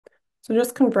So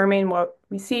just confirming what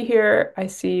we see here, I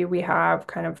see we have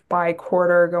kind of by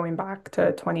quarter going back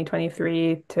to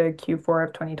 2023 to Q4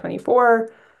 of 2024.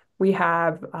 We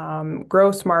have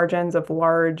gross margins of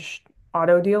large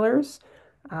auto dealers.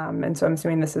 And so I'm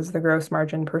assuming this is the gross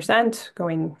margin percent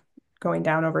going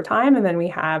down over time. And then we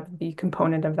have the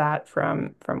component of that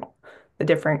from the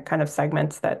different kind of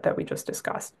segments that we just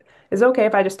discussed. Is it okay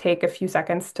if I just take a few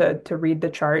seconds to read the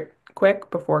chart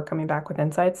quick before coming back with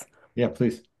insights? Yeah,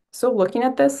 please. So looking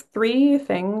at this, three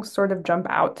things sort of jump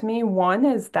out to me. One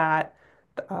is that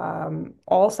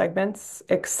all segments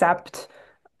except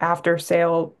after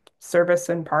sale service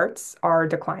and parts are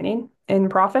declining in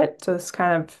profit. So this is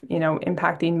kind of,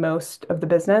 impacting most of the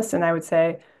business. And I would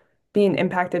say being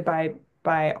impacted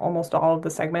by almost all of the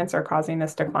segments are causing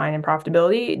this decline in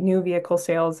profitability. New vehicle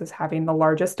sales is having the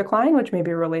largest decline, which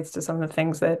maybe relates to some of the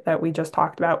things that we just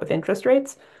talked about with interest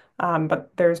rates.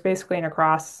 But there's basically an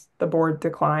across the board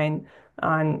decline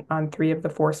on three of the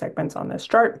four segments on this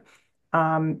chart.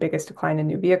 Biggest decline in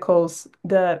new vehicles.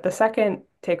 The second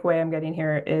takeaway I'm getting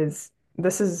here is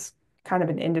this is kind of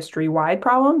an industry-wide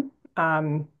problem.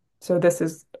 So this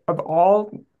is of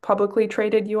all publicly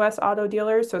traded US auto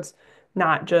dealers. So it's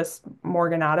not just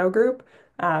Morgan Auto Group.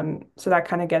 So that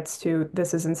kind of gets to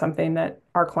this isn't something that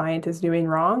our client is doing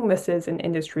wrong. This is an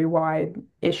industry-wide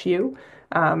issue.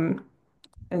 Um,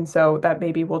 and so that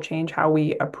maybe will change how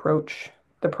we approach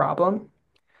the problem.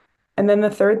 And then the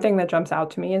third thing that jumps out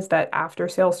to me is that after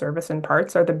sale service and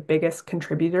parts are the biggest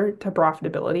contributor to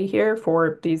profitability here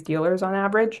for these dealers on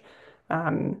average.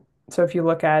 So if you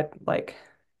look at like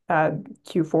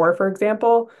Q4, for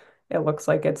example, it looks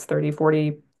like it's 30,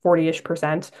 40,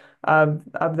 40-ish%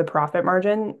 of the profit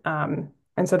margin.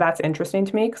 And so that's interesting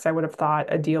to me because I would have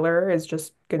thought a dealer is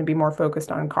just going to be more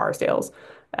focused on car sales.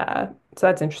 So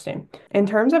that's interesting. In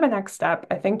terms of a next step,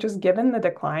 I think just given the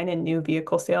decline in new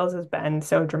vehicle sales has been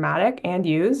so dramatic and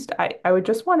used, I would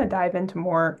just want to dive into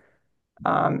more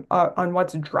on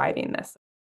what's driving this.